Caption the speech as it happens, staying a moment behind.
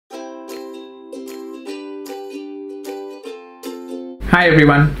Hi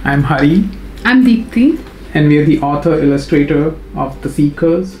everyone, I'm Hari. I'm Deepti. And we are the author-illustrator of The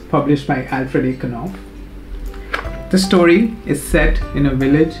Seekers, published by Alfred A. Knopf. The story is set in a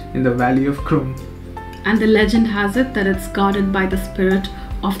village in the valley of Krum. And the legend has it that it's guarded by the spirit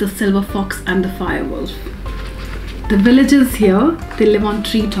of the silver fox and the firewolf. The villagers here, they live on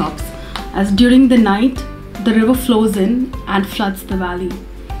treetops, as during the night, the river flows in and floods the valley.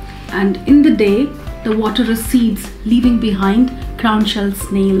 And in the day, the water recedes, leaving behind crown shell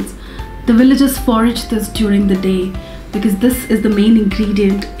snails. The villagers forage this during the day because this is the main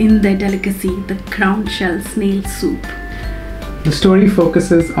ingredient in their delicacy, the crown shell snail soup. The story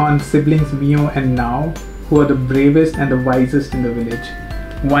focuses on siblings Mio and Nao, who are the bravest and the wisest in the village.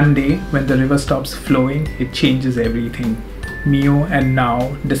 One day, when the river stops flowing, it changes everything. Mio and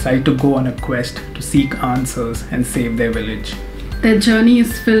Nao decide to go on a quest to seek answers and save their village. Their journey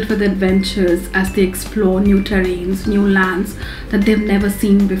is filled with adventures as they explore new terrains, new lands that they've never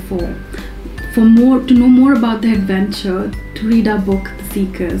seen before. To know more about their adventure, to read our book, The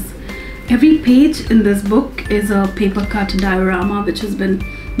Seekers. Every page in this book is a paper cut diorama which has been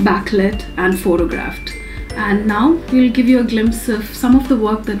backlit and photographed. And now we'll give you a glimpse of some of the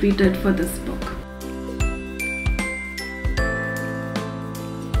work that we did for this book.